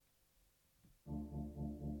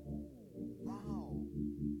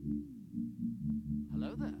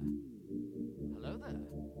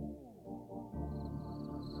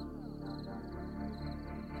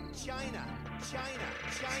China. He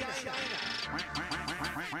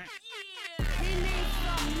needs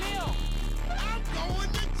some milk. I'm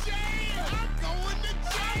going to jail.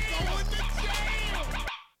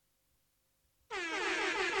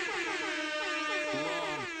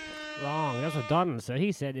 Wrong. That's what Donald said.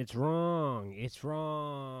 He said it's wrong. It's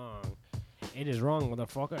wrong. It is wrong,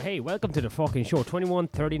 motherfucker. Hey, welcome to the fucking show.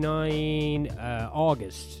 2139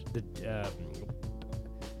 August. The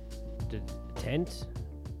 10th?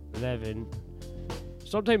 11.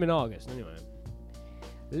 Sometime in August, anyway.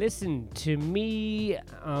 Listen to me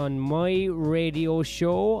on my radio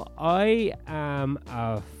show. I am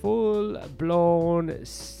a full-blown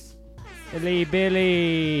silly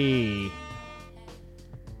Billy.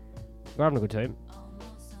 We're having a good time.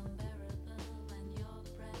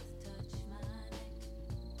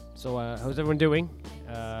 So, how's everyone doing?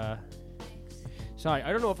 Sorry,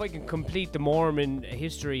 I don't know if I can complete the Mormon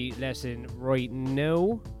history lesson right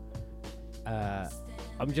now.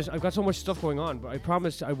 I've got so much stuff going on, but I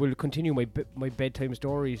promise I will continue my bedtime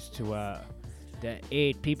stories to the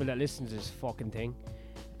 8 people that listen to this fucking thing.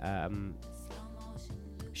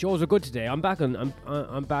 Shows are good today. I'm back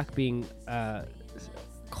being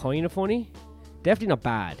kind of funny. Definitely not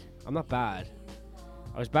bad. I'm not bad.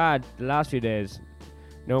 I was bad the last few days.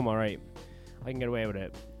 No, I'm alright. I can get away with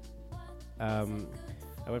it. I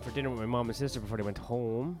went for dinner with my mom and sister before they went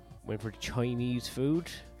home. Went for Chinese food.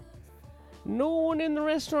 No one in the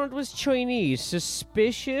restaurant was Chinese.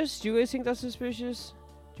 Suspicious? Do you guys think that's suspicious?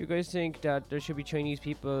 Do you guys think that there should be Chinese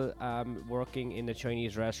people working in the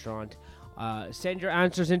Chinese restaurant? Send your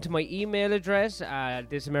answers into my email address,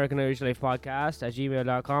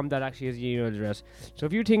 thisamericanirishLifepodcast@gmail.com. That actually is the email address. So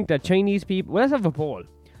if you think that Chinese people... Well, let's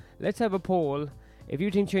have a poll. If you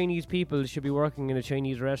think Chinese people should be working in a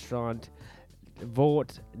Chinese restaurant,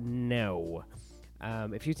 vote no.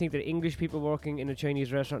 If you think that English people working in a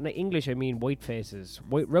Chinese restaurant, not English, I mean white faces,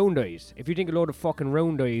 round eyes. If you think a load of fucking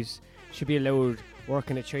round eyes should be allowed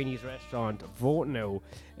working in a Chinese restaurant, vote no.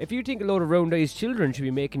 If you think a load of round eyes children should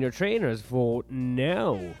be making your trainers, vote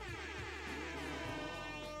no.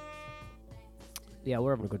 Yeah,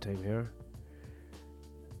 we're having a good time here.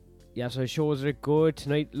 Yeah, so shows are good.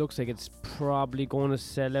 Tonight looks like it's probably going to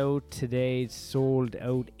sell out. Today it's sold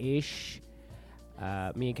out-ish.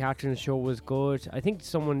 Me and Catherine's show was good. I think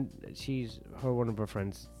one of her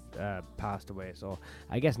friends passed away, so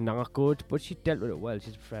I guess not good, but she dealt with it well.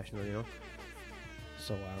 She's a professional, you know.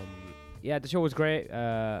 So, yeah, the show was great.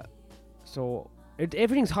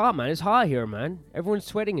 Everything's hot, man. It's hot here, man. Everyone's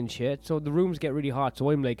sweating and shit, so the rooms get really hot.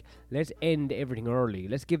 So I'm like, let's end everything early.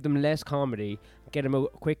 Let's give them less comedy, get them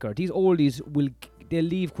out quicker. These oldies they'll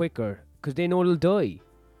leave quicker because they know they'll die.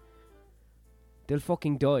 They'll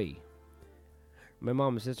fucking die. My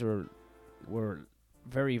mom and sister were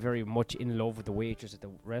very, very much in love with the waitress at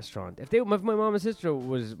the restaurant. If my mom and sister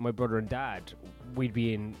was my brother and dad, we'd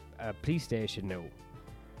be in a police station now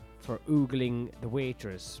for oogling the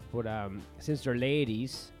waitress. But since they're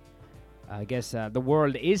ladies, I guess the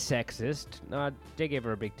world is sexist. They gave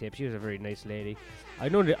her a big tip. She was a very nice lady. I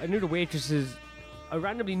randomly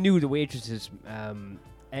knew the waitress's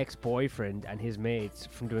ex-boyfriend and his mates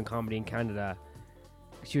from doing comedy in Canada.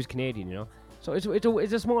 She was Canadian, you know. So it's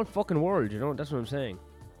a small fucking world, you know. That's what I'm saying.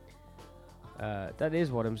 That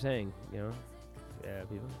is what I'm saying, you know. Yeah,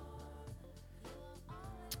 people.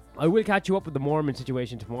 I will catch you up with the Mormon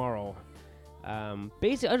situation tomorrow.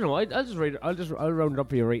 Basically, I don't know. I'll round it up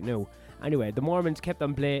for you right now. Anyway, the Mormons kept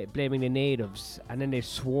on blaming the natives, and then they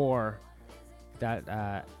swore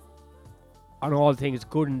that on all things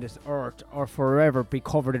good in this earth are forever be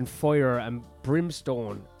covered in fire and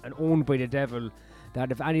brimstone and owned by the devil.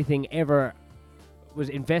 That if anything ever was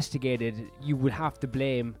investigated, you would have to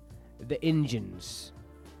blame the Indians.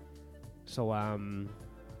 So,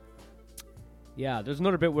 yeah, there's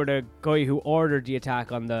another bit where the guy who ordered the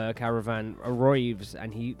attack on the caravan arrives,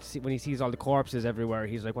 and when he sees all the corpses everywhere,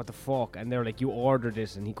 he's like, what the fuck? And they're like, you ordered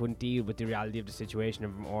this, and he couldn't deal with the reality of the situation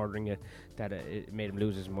of him ordering it, that it made him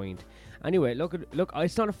lose his mind. Anyway, look,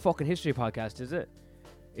 it's not a fucking history podcast, is it?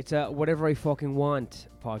 It's a whatever I fucking want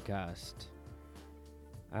podcast.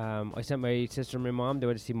 I sent my sister and my mom. They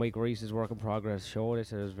went to see Mike Reese's Work in Progress show. They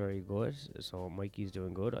said it was very good. So Mikey's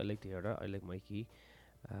doing good. I like to hear that. I like Mikey.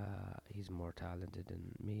 He's more talented than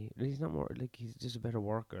me. He's not more, like, he's just a better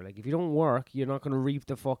worker. Like, if you don't work, you're not going to reap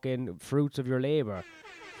the fucking fruits of your labor.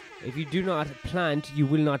 If you do not plant, you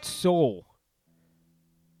will not sow.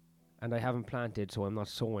 And I haven't planted, so I'm not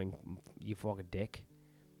sowing, you fucking dick.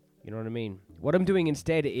 You know what I mean? What I'm doing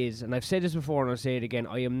instead is, and I've said this before and I'll say it again,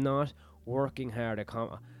 I am not working hard at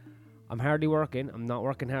I'm hardly working. I'm not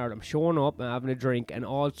working hard. I'm showing up and having a drink. And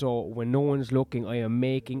also, when no one's looking, I am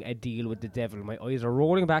making a deal with the devil. My eyes are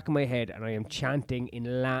rolling back in my head and I am chanting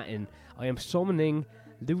in Latin. I am summoning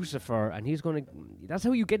Lucifer and he's going to... That's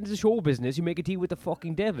how you get into the show business. You make a deal with the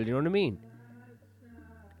fucking devil. You know what I mean?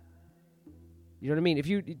 You know what I mean? If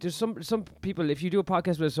you... There's some people... If you do a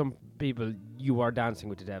podcast with some people, you are dancing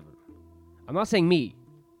with the devil. I'm not saying me.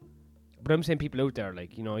 But I'm saying people out there,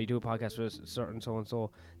 like, you know, you do a podcast with a certain so and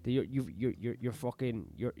so, you're fucking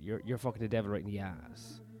the devil right in the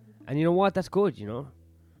ass, and you know what? That's good, you know,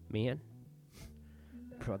 man,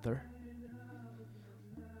 brother.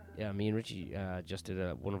 Yeah, me and Richie just did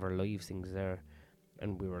one of our live things there,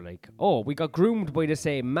 and we were like, oh, we got groomed by the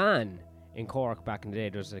same man in Cork back in the day.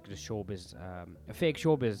 There was like a showbiz, a fake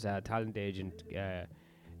showbiz talent agent guy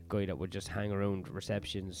that would just hang around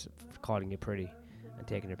receptions, calling you pretty. And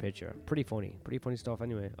taking a picture. Pretty funny stuff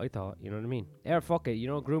anyway, I thought, you know what I mean? Fuck it, you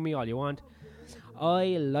know, groom me all you want.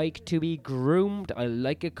 I like to be groomed. I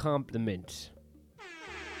like a compliment.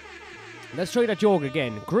 Let's try that joke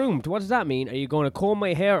again. Groomed, what does that mean? Are you going to comb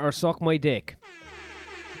my hair or suck my dick?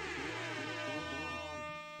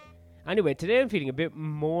 Anyway, today I'm feeling a bit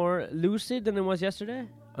more lucid than I was yesterday.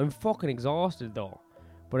 I'm fucking exhausted though,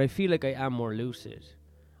 but I feel like I am more lucid.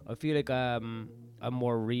 I feel like I'm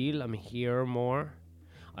more real. I'm here more.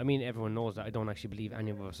 I mean, everyone knows that I don't actually believe any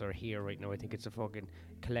of us are here right now. I think it's a fucking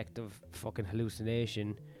collective fucking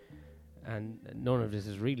hallucination, and none of this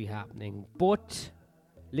is really happening. But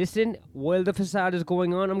listen, while the facade is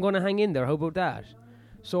going on, I'm gonna hang in there. How about that?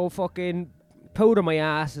 So fucking powder my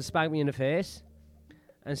ass and spank me in the face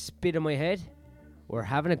and spit in my head. We're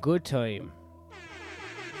having a good time.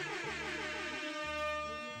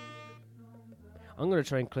 I'm going to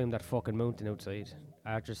try and climb that fucking mountain outside.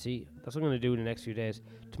 Archer Sea. That's what I'm going to do in the next few days.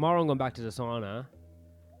 Tomorrow I'm going back to the sauna.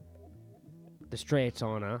 The straight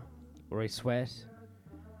sauna. Where I sweat.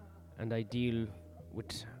 And I deal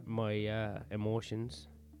with my emotions.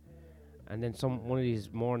 And then one of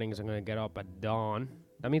these mornings I'm going to get up at dawn.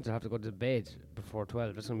 That means I'll have to go to bed before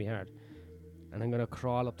 12. That's going to be hard. And I'm going to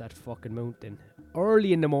crawl up that fucking mountain.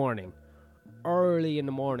 Early in the morning.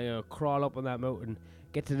 I'll crawl up on that mountain.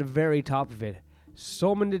 Get to the very top of it.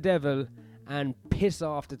 Summon the devil and piss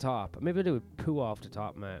off the top. Maybe I'll do it, poo off the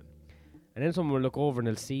top, man. And then someone will look over and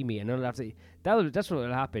they'll see me, and then I'll have to... That's what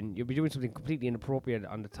will happen. You'll be doing something completely inappropriate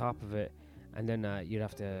on the top of it, and then you'd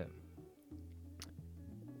have to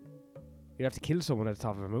kill someone at the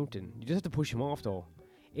top of a mountain. You just have to push him off, though.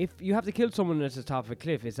 If you have to kill someone at the top of a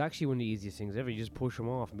cliff, it's actually one of the easiest things ever. You just push them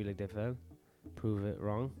off and be like, they fell. Prove it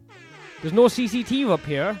wrong. There's no CCTV up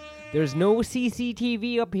here. There's no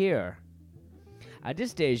CCTV up here. At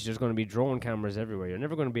this stage, there's going to be drone cameras everywhere. You're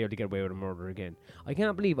never going to be able to get away with a murder again. I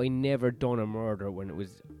can't believe I never done a murder when it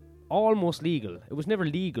was almost legal. It was never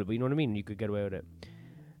legal, but you know what I mean? You could get away with it.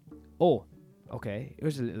 Oh, okay.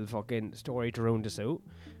 Here's a little fucking story to round this out.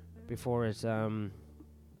 Before it's, oh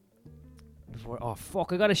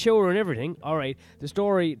fuck, I got a shower and everything. Alright, the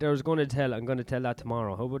story that I was going to tell, I'm going to tell that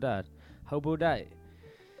tomorrow. How about that?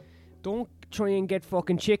 Don't try and get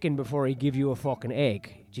fucking chicken before I give you a fucking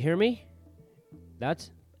egg. Do you hear me?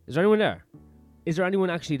 Lads? Is there anyone there? Is there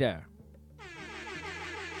anyone actually there?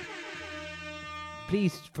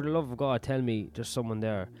 Please, for the love of God, tell me there's someone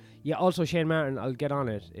there. Yeah, also Shane Martin, I'll get on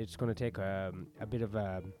it. It's going to take a bit of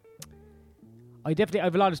I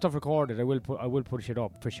have a lot of stuff recorded. I will put shit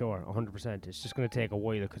up for sure, 100%. It's just going to take a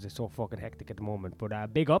while because it's so fucking hectic at the moment.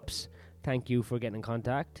 But big ups. Thank you for getting in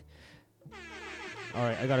contact.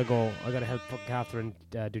 Alright, I gotta go. I gotta help Catherine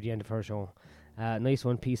do the end of her show. Nice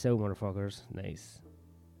one. Peace out, motherfuckers. Nice.